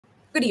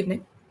Good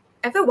evening.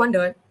 Ever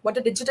wondered what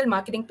a digital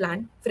marketing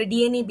plan for a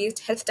DNA based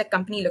health tech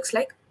company looks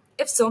like?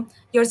 If so,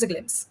 here's a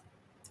glimpse.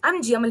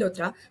 I'm Jeya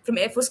Malhotra from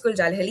Air Force School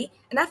Jalhali,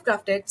 and I've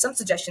crafted some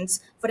suggestions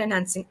for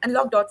enhancing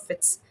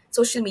Unlock.fit's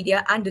social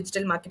media and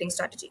digital marketing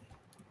strategy.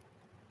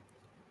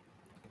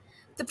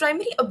 The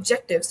primary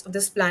objectives of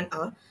this plan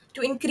are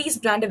to increase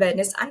brand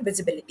awareness and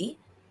visibility,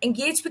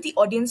 engage with the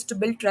audience to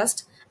build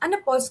trust and a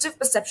positive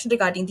perception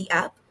regarding the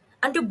app,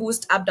 and to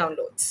boost app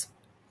downloads.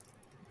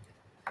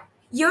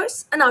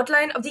 Here's an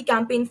outline of the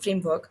campaign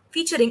framework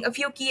featuring a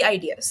few key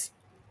ideas.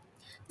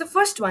 The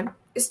first one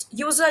is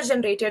user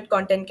generated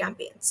content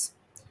campaigns.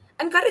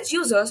 Encourage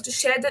users to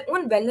share their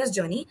own wellness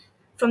journey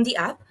from the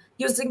app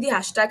using the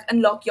hashtag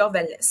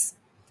UnlockYourWellness.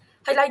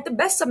 Highlight the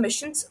best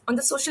submissions on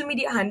the social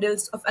media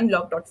handles of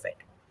Unlock.fit,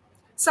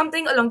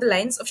 something along the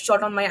lines of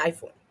Shot on My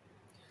iPhone.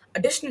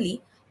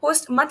 Additionally,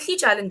 host monthly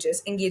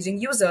challenges engaging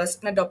users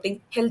in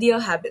adopting healthier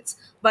habits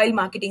while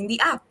marketing the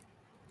app.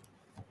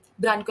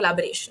 Brand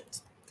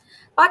collaborations.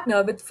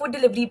 Partner with food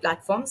delivery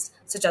platforms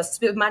such as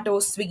Zomato,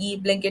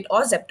 Swiggy, Blinkit,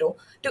 or Zepto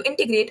to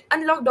integrate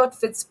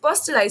Unlock.fit's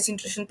personalized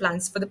nutrition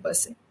plans for the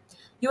person.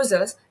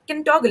 Users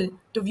can toggle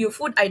to view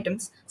food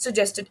items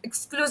suggested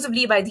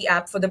exclusively by the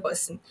app for the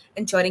person,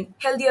 ensuring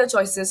healthier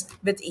choices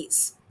with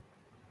ease.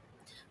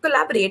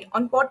 Collaborate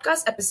on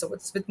podcast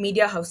episodes with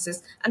media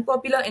houses and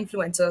popular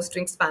influencers to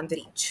expand the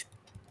reach.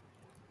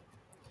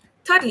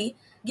 Thirdly,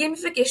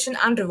 gamification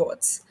and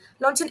rewards.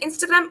 Launch an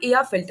Instagram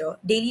AR filter,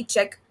 Daily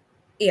Check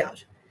AR,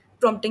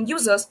 prompting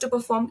users to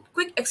perform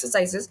quick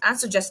exercises and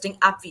suggesting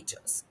app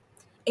features.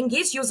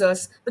 Engage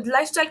users with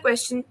lifestyle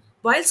questions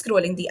while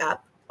scrolling the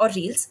app or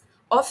reels,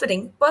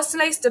 offering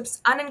personalized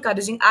tips and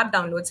encouraging app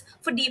downloads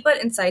for deeper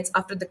insights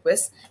after the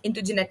quiz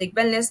into genetic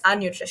wellness and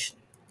nutrition.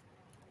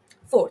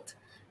 Fourth,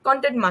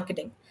 content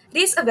marketing.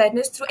 Raise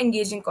awareness through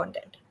engaging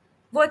content.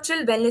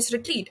 Virtual wellness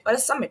retreat or a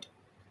summit.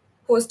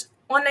 Host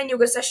online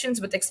yoga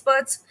sessions with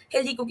experts,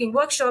 healthy cooking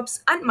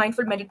workshops, and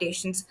mindful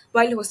meditations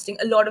while hosting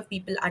a lot of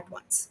people at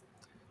once.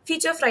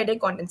 Feature Friday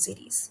content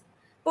series.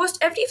 Post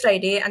every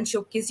Friday and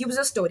showcase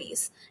user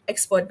stories,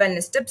 expert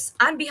wellness tips,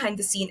 and behind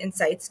the scene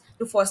insights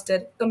to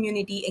foster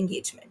community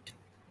engagement.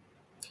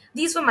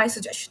 These were my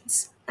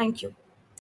suggestions. Thank you.